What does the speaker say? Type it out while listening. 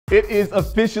It is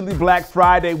officially Black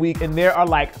Friday week, and there are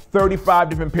like 35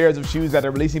 different pairs of shoes that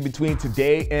are releasing between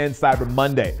today and Cyber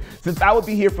Monday. Since I would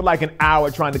be here for like an hour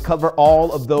trying to cover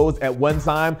all of those at one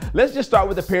time, let's just start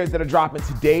with the pairs that are dropping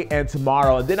today and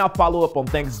tomorrow, and then I'll follow up on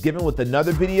Thanksgiving with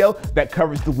another video that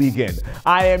covers the weekend.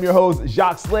 I am your host,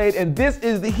 Jacques Slade, and this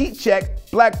is the Heat Check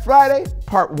Black Friday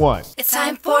Part 1. It's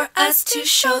time for us to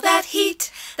show that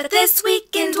heat, that this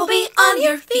weekend will be on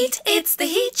your feet. It's the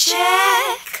Heat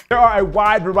Check. There are a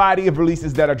wide variety of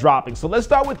releases that are dropping, so let's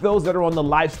start with those that are on the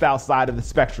lifestyle side of the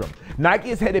spectrum.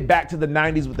 Nike is headed back to the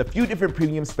 90s with a few different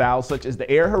premium styles such as the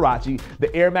Air Huarache,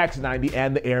 the Air Max 90,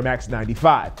 and the Air Max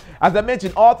 95. As I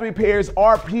mentioned, all three pairs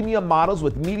are premium models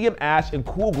with medium ash and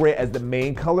cool gray as the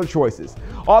main color choices.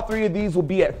 All three of these will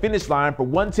be at finish line for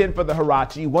 $110 for the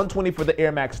Huarache, $120 for the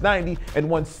Air Max 90, and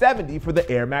 $170 for the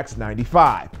Air Max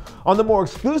 95. On the more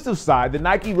exclusive side, the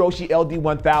Nike Roshe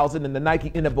LD1000 and the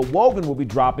Nike Woven will be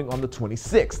dropping on the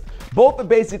 26th. Both are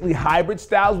basically hybrid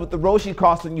styles, with the Roshe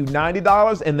costing you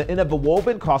 $90 and the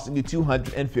Woven costing you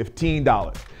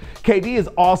 $215. KD is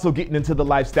also getting into the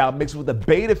lifestyle mix with a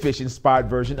beta fish inspired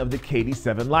version of the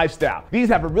KD7 lifestyle. These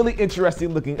have a really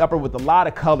interesting looking upper with a lot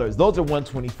of colors. Those are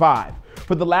 $125.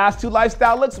 For the last two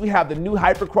lifestyle looks, we have the new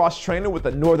Hypercross trainer with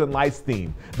a Northern Lights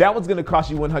theme. That one's gonna cost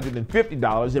you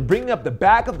 $150, and bringing up the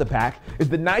back of the pack is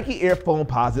the Nike Air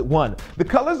Foamposite 1. The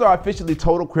colors are officially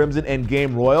Total Crimson and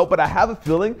Game Royal, but I have a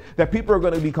feeling that people are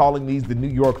gonna be calling these the New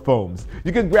York Foams.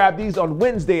 You can grab these on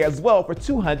Wednesday as well for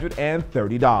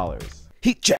 $230.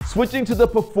 Heat check. Switching to the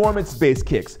performance-based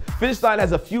kicks, Finish Line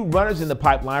has a few runners in the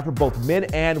pipeline for both men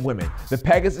and women. The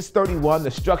Pegasus 31,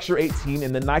 the Structure 18,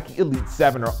 and the Nike Elite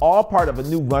 7 are all part of a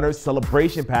new runner's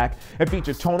celebration pack and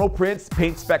feature tonal prints,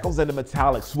 paint speckles, and a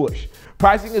metallic swoosh.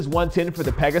 Pricing is $110 for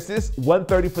the Pegasus,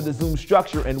 $130 for the Zoom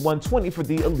Structure, and $120 for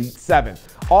the Elite 7.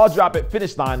 All drop at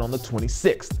Finish Line on the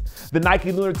 26th. The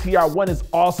Nike Lunar TR1 is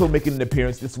also making an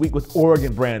appearance this week with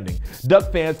Oregon branding.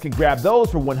 Duck fans can grab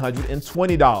those for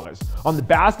 $120. On the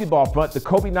basketball front, the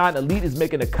Kobe 9 Elite is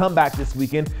making a comeback this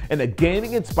weekend in a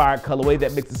gaming-inspired colorway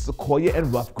that mixes sequoia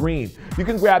and rough green. You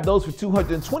can grab those for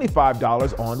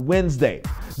 $225 on Wednesday.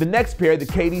 The next pair, the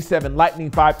KD7 Lightning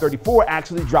 534,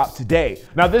 actually dropped today.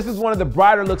 Now this is one of the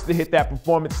brighter looks to hit that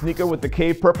performance sneaker with the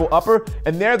Cave Purple upper,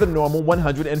 and they're the normal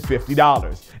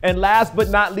 $150. And last but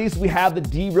not least, we have the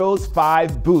D-Rose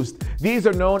 5 Boost. These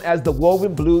are known as the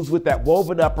woven blues with that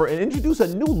woven upper and introduce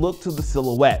a new look to the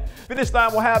silhouette. Finish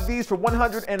Line will have these for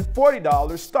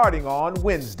 $140 starting on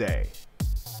Wednesday.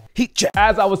 Heat check.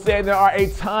 As I was saying, there are a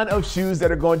ton of shoes that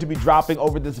are going to be dropping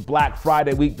over this Black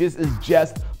Friday week. This is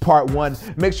just Part 1.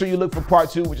 Make sure you look for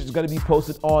Part 2, which is going to be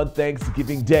posted on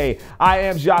Thanksgiving Day. I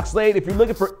am Jacques Slade. If you're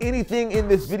looking for anything in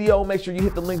this video, make sure you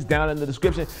hit the links down in the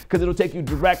description because it'll take you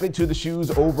directly to the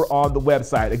shoes over on the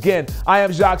website. Again, I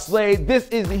am Jacques Slade. This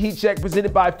is the Heat Check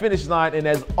presented by Finish Line, and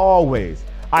as always,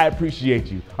 I appreciate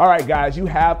you. All right, guys, you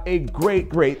have a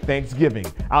great Thanksgiving.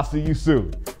 I'll see you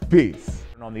soon. Peace.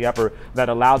 On the upper that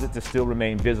allows it to still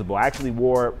remain visible. I actually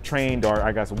wore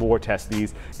test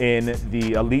these in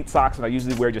the Elite socks, and I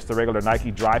usually wear just the regular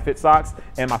Nike dry fit socks,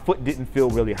 and my foot didn't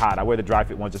feel really hot. I wear the dry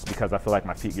fit one just because I feel like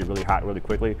my feet get really hot really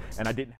quickly, and I didn't